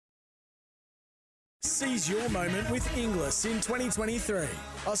Seize your moment with Inglis in 2023.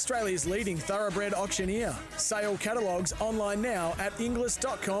 Australia's leading thoroughbred auctioneer. Sale catalogues online now at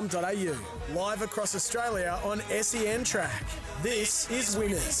inglis.com.au. Live across Australia on SEN Track. This is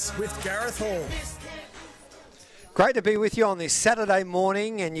Winners with Gareth Hall. Great to be with you on this Saturday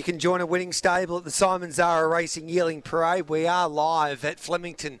morning, and you can join a winning stable at the Simon Zara Racing Yearling Parade. We are live at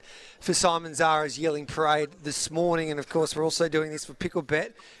Flemington for Simon Zara's Yearling Parade this morning, and of course we're also doing this for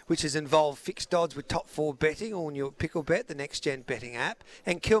Picklebet, which has involved fixed odds with Top 4 Betting, all new at Picklebet, the next-gen betting app,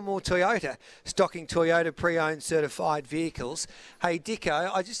 and Kilmore Toyota, stocking Toyota pre-owned certified vehicles. Hey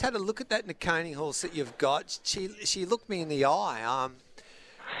Dicko, I just had a look at that Nakoni horse that you've got. She looked me in the eye.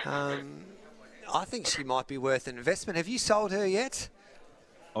 I think she might be worth an investment. Have you sold her yet?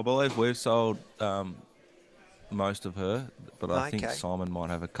 I believe we've sold most of her, but I think Simon might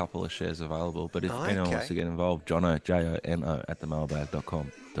have a couple of shares available. But if anyone wants to get involved, Jono, Jono at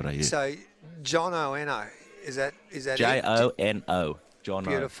themailbag.com.au. So, Jono, N-O, is that Jono, Jono.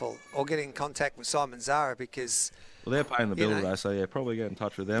 Beautiful. Or get in contact with Simon Zara because... Well, they're paying the bill today, so yeah, probably get in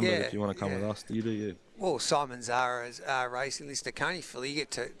touch with them. But if you want to come with us, you do you. Well, Simon Zara's racing list of Coney filly. You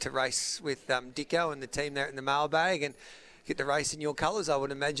get to race with Dicko and the team there in the mailbag and get to race in your colours, I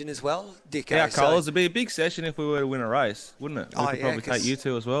would imagine, as well, Dicko. Yeah, colours. It'd be a big session if we were to win a race, wouldn't it? We could probably take you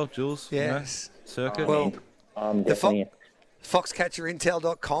two as well, Jules. Yes. Circuit. Well, the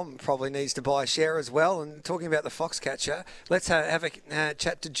Foxcatcherintel.com probably needs to buy a share as well. And talking about the Foxcatcher, let's have a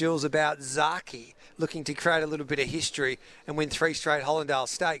chat to Jules about Zaaki, looking to create a little bit of history and win 3 straight Hollindale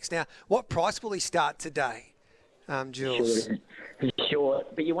Stakes. Now, what price will he start today, Jules? Sure,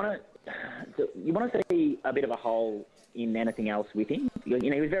 but you want to see a bit of a hole in anything else with him. You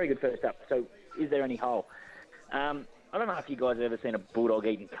know, he was very good first up. So, is there any hole? I don't know if you guys have ever seen a bulldog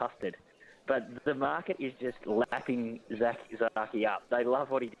eating custard, but the market is just lapping Zaaki up. They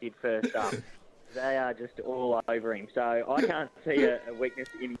love what he did first up. They are just all over him. So I can't see a weakness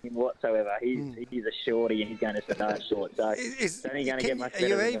in him whatsoever. He's a shorty and he's going to start short. So it's only going to get much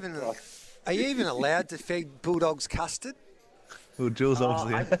better. Are you even allowed to feed bulldogs custard? Well, Jules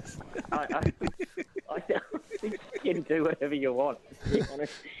obviously I think you can do whatever you want.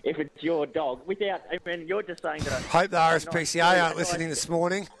 If it's your dog. You're just saying that... Hope the RSPCA aren't listening this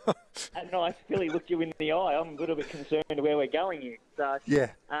morning. A nice filly looked you in the eye. I'm a little bit concerned where we're going here. So, yeah.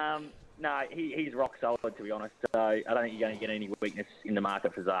 No, he's rock solid, to be honest. So I don't think you're going to get any weakness in the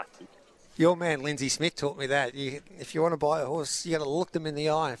market for Zaaki. Your man Lindsay Smith taught me that. If you want to buy a horse, you got to look them in the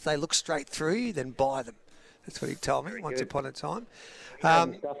eye. If they look straight through you, then buy them. That's what he told me once upon a time.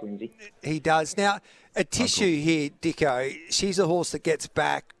 Stuff, Lindsay. He does. Now, a tissue here, Dicko, she's a horse that gets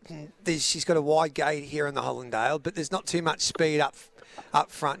back. She's got a wide gate here in the Hollindale, but there's not too much speed up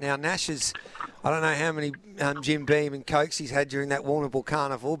front. Now, Nash is, I don't know how many Jim Beam and Cokes he's had during that Warrnambool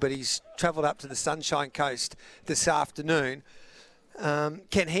Carnival, but he's travelled up to the Sunshine Coast this afternoon.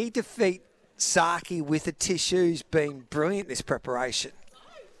 Can he defeat Zaaki with the tissues being brilliant this preparation?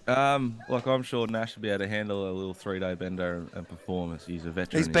 I'm sure Nash will be able to handle a little 3-day bender and perform as he's a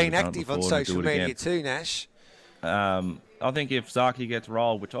veteran. He's been active on social media too, Nash. I think if Zaaki gets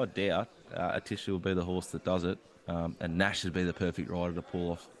rolled, which I doubt, a tissue will be the horse that does it. And Nash would be the perfect rider to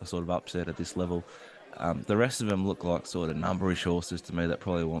pull off a sort of upset at this level. The rest of them look like sort of numberish horses to me that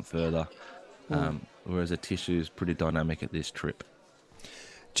probably want further, whereas a tissue is pretty dynamic at this trip.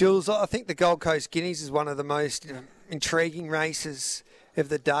 Jules, I think the Gold Coast Guineas is one of the most intriguing races of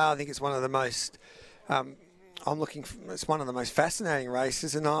the day. I think it's one of the most... it's one of the most fascinating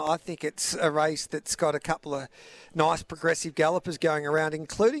races, and I think it's a race that's got a couple of nice progressive gallopers going around,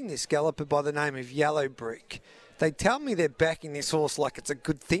 including this galloper by the name of Yellow Brick. They tell me they're backing this horse like it's a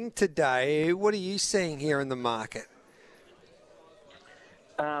good thing today. What are you seeing here in the market?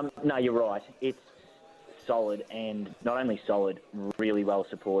 No, you're right. It's solid, and not only solid, really well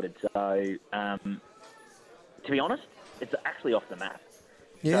supported. So, to be honest, it's actually off the map.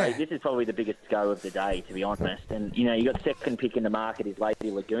 Yeah. So this is probably the biggest go of the day, to be honest. And, you got second pick in the market is Lady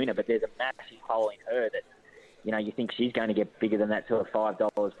Laguna, but there's a massive hole in her that, you think she's going to get bigger than that sort of $5,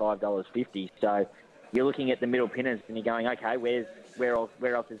 $5.50. So you're looking at the middle pinners and you're going, okay, where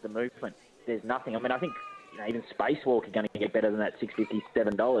else is the movement? There's nothing. I mean, I think, even Spacewalk are going to get better than that $6.50,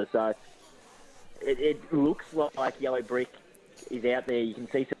 $7. So it looks like Yellow Brick is out there. You can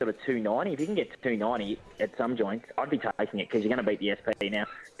see sort of 290. If you can get to 290 at some joints, I'd be taking it because you're going to beat the SP. Now,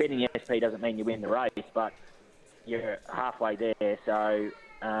 betting the SP doesn't mean you win the race, but you're halfway there. So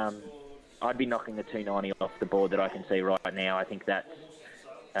I'd be knocking the 290 off the board that I can see right now. I think that's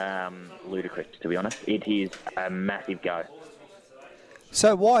ludicrous, to be honest. It is a massive go.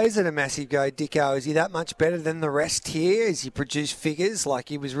 So why is it a massive go, Dicko? Is he that much better than the rest here? Has he produced figures? Like,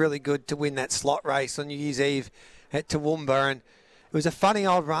 he was really good to win that slot race on New Year's Eve at Toowoomba, and it was a funny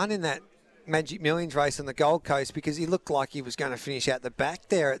old run in that Magic Millions race on the Gold Coast because he looked like he was going to finish out the back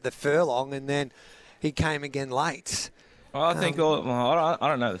there at the furlong, and then he came again late. Well, I think I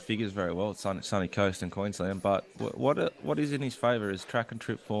don't know the figures very well. It's sunny coast in Queensland, but what is in his favour is track and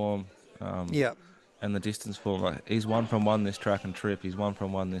trip form. Yeah. And the distance form. Like, he's 1 from 1 this track and trip. He's 1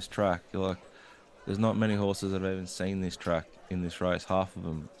 from 1 this track. You're like, there's not many horses that have even seen this track in this race.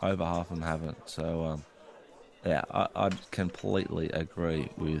 Over half of them haven't. So, yeah, I completely agree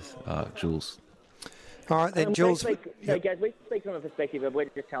with Jules. All right, then, Jules. Gaz, we speak from a perspective of we're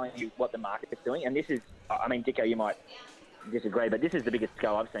just telling you what the market is doing. And this is, I mean, Dicko, you might disagree, but this is the biggest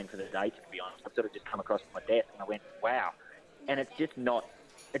go I've seen for the day, to be honest. I've sort of just come across my desk and I went, wow. And it's just not,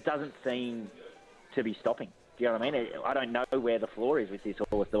 it doesn't seem to be stopping. Do you know what I mean? I don't know where the floor is with this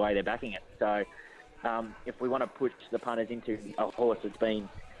horse, the way they're backing it. So if we want to push the punters into a horse that's been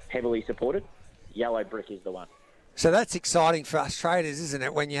heavily supported, Yellow Brick is the one. So that's exciting for us traders, isn't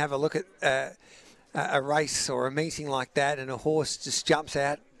it, when you have a look at a race or a meeting like that and a horse just jumps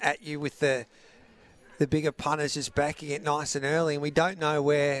out at you with the bigger punters just backing it nice and early, and we don't know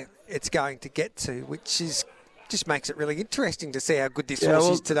where it's going to get to, which is just makes it really interesting to see how good this horse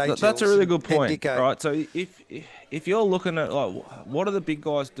is today. That's a really good point. Right, right, so if you're looking at like what do the big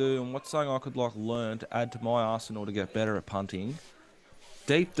guys do and what's something I could like learn to add to my arsenal to get better at punting,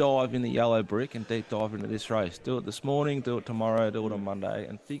 deep dive in the Yellow Brick and deep dive into this race. Do it this morning, do it tomorrow, do it on Monday,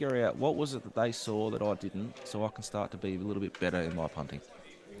 and figure out what was it that they saw that I didn't, so I can start to be a little bit better in my punting.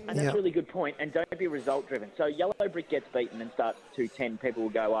 And that's a really good point. And don't be result driven. So Yellow Brick gets beaten and starts 210, people will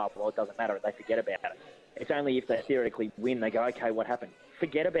go, oh, well, it doesn't matter. They forget about it. It's only if they theoretically win, they go, okay, what happened?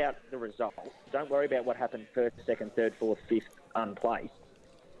 Forget about the result. Don't worry about what happened first, second, third, fourth, fifth, unplaced.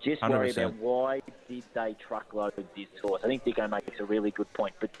 Just worry 100%. about why did they truckload this horse. I think Dicko makes a really good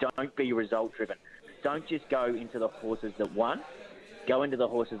point, but don't be result driven. Don't just go into the horses that won. Go into the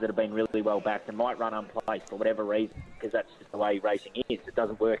horses that have been really well backed and might run unplaced for whatever reason, because that's just the way racing is. It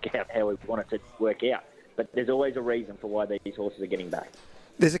doesn't work out how we want it to work out. But there's always a reason for why these horses are getting backed.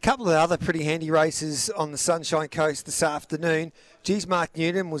 There's a couple of other pretty handy races on the Sunshine Coast this afternoon. Geez, Mark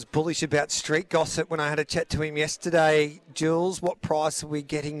Newton was bullish about Street Gossip when I had a chat to him yesterday. Jules, what price are we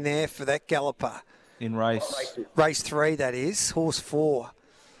getting there for that galloper? In race 3, that is. Horse 4.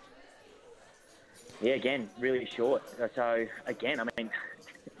 Yeah, again, really short. So, again, I mean,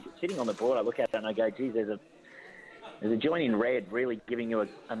 sitting on the board, I look at it and I go, geez, there's a joint in red really giving you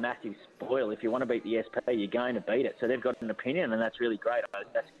a massive spoil. If you want to beat the SP, you're going to beat it. So they've got an opinion, and that's really great.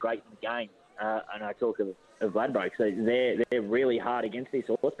 That's great in the game. And I talk of Ladbroke. So they're really hard against this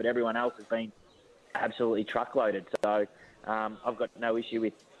horse, but everyone else has been absolutely truckloaded. So I've got no issue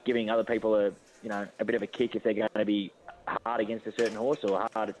with giving other people a bit of a kick if they're going to be hard against a certain horse or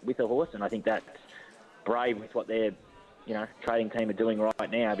hard with a horse. And I think that's brave with what their trading team are doing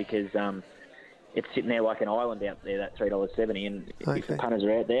right now, because it's sitting there like an island out there, that $3.70, and if the punters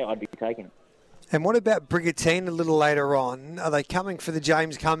are out there, I'd be taking it. And what about Brigantine a little later on? Are they coming for the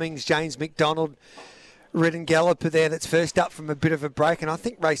James Cummings, James McDonald, Ridden Galloper there that's first up from a bit of a break? And I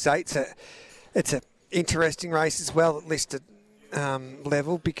think race 8's it's an interesting race as well at listed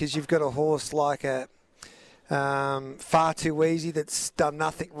level, because you've got a horse like a Far Too Easy that's done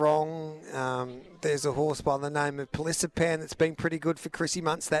nothing wrong. There's a horse by the name of Pelisipan that's been pretty good for Chrissy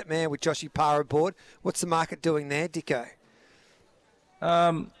Muntz, that mare with Joshy Parr aboard. What's the market doing there, Dicko?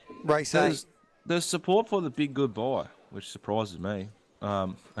 Race 8. There's support for the big good buy, which surprises me.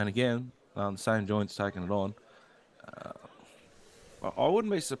 And again, the same joint's taking it on. I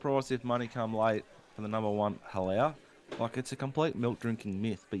wouldn't be surprised if money come late for the number 1 Halau. Like, it's a complete milk drinking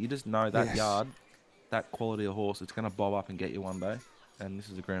myth, but you just know that yard, that quality of horse, it's going to bob up and get you one day. And this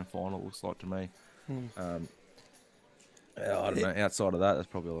is a grand final, it looks like to me. I don't know. Outside of that, that's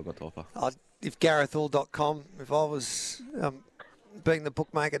probably all I've got to offer. If GarethHall.com, if I was being the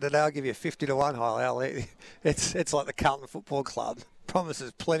bookmaker today, I'll give you 50 to 1, Halau. It's like the Carlton Football Club.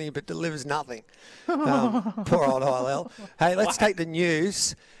 Promises plenty, but delivers nothing. Poor old Halau. Hey, let's take the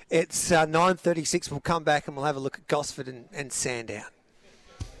news. It's 9:36. We'll come back and we'll have a look at Gosford and Sandown.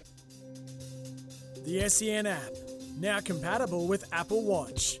 The SEN app, now compatible with Apple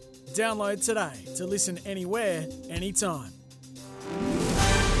Watch. Download today to listen anywhere, anytime.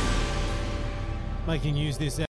 Making news this